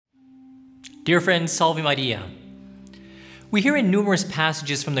Dear friends, Salve Maria. We hear in numerous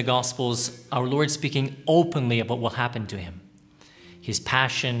passages from the Gospels our Lord speaking openly about what happened to him, his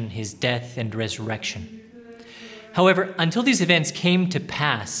passion, his death, and resurrection. However, until these events came to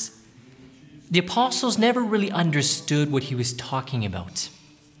pass, the apostles never really understood what he was talking about.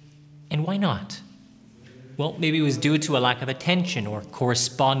 And why not? Well, maybe it was due to a lack of attention or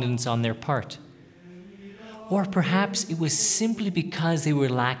correspondence on their part. Or perhaps it was simply because they were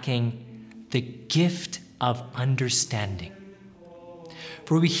lacking the gift of understanding.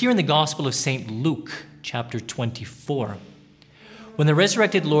 For we hear in the Gospel of St. Luke, chapter 24, when the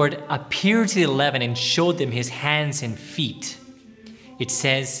resurrected Lord appeared to the 11 and showed them his hands and feet, it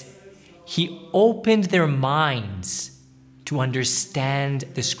says, he opened their minds to understand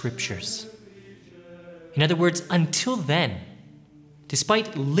the Scriptures. In other words, until then,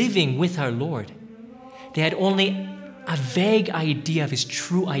 despite living with our Lord, they had only a vague idea of his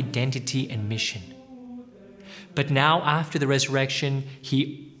true identity and mission. But now, after the resurrection,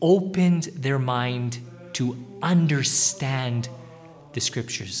 he opened their mind to understand the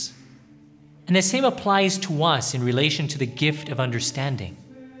Scriptures. And the same applies to us in relation to the gift of understanding.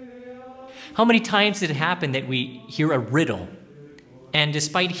 How many times did it happen that we hear a riddle, and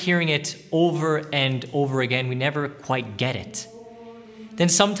despite hearing it over and over again, we never quite get it? Then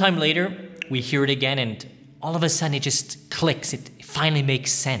sometime later, we hear it again, and all of a sudden it just clicks, it finally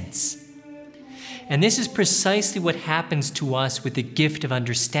makes sense. And this is precisely what happens to us with the gift of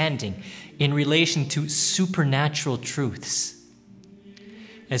understanding in relation to supernatural truths.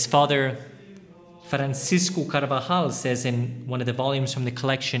 As Father Francisco Carvajal says in one of the volumes from the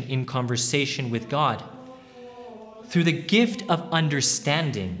collection In Conversation with God, through the gift of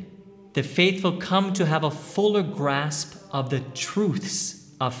understanding, the faithful come to have a fuller grasp of the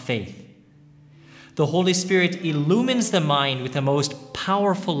truths of faith. The Holy Spirit illumines the mind with the most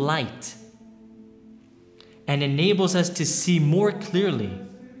powerful light and enables us to see more clearly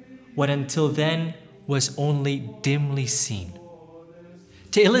what until then was only dimly seen.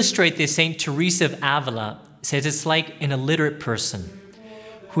 To illustrate this, St. Teresa of Avila says it's like an illiterate person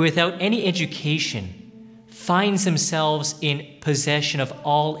who, without any education, finds themselves in possession of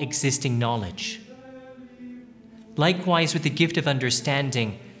all existing knowledge. Likewise, with the gift of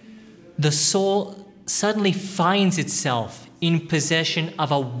understanding, the soul suddenly finds itself in possession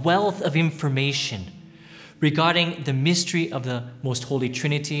of a wealth of information regarding the mystery of the Most Holy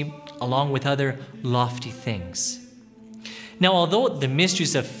Trinity, along with other lofty things. Now, although the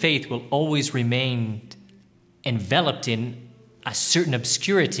mysteries of faith will always remain enveloped in a certain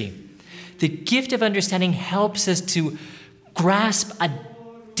obscurity, the gift of understanding helps us to grasp a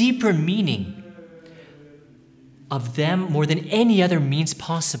deeper meaning of them more than any other means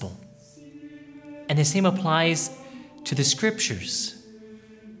possible. And the same applies to the Scriptures,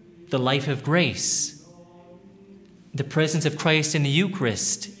 the life of grace, the presence of Christ in the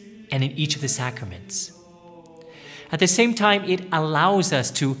Eucharist and in each of the sacraments. At the same time, it allows us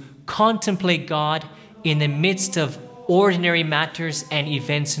to contemplate God in the midst of ordinary matters and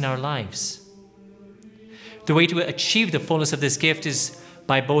events in our lives. The way to achieve the fullness of this gift is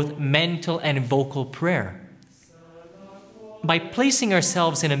by both mental and vocal prayer. By placing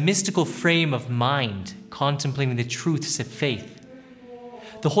ourselves in a mystical frame of mind, contemplating the truths of faith,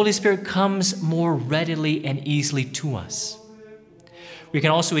 the Holy Spirit comes more readily and easily to us. We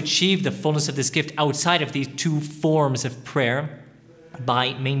can also achieve the fullness of this gift outside of these two forms of prayer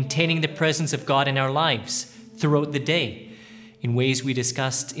by maintaining the presence of God in our lives throughout the day in ways we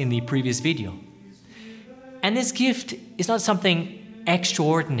discussed in the previous video. And this gift is not something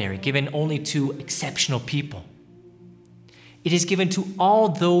extraordinary given only to exceptional people. It is given to all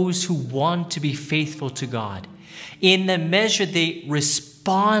those who want to be faithful to God. In the measure they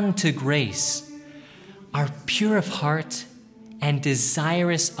respond to grace, are pure of heart, and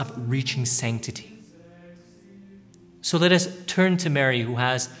desirous of reaching sanctity. So let us turn to Mary, who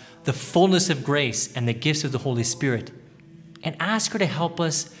has the fullness of grace and the gifts of the Holy Spirit, and ask her to help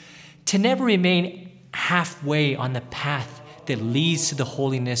us to never remain halfway on the path that leads to the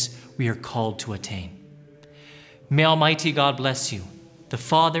holiness we are called to attain. May Almighty God bless you, the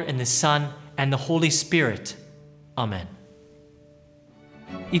Father and the Son and the Holy Spirit. Amen.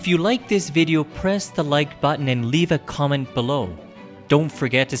 If you like this video, press the like button and leave a comment below. Don't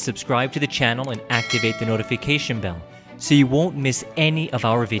forget to subscribe to the channel and activate the notification bell so you won't miss any of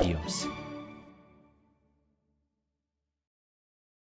our videos.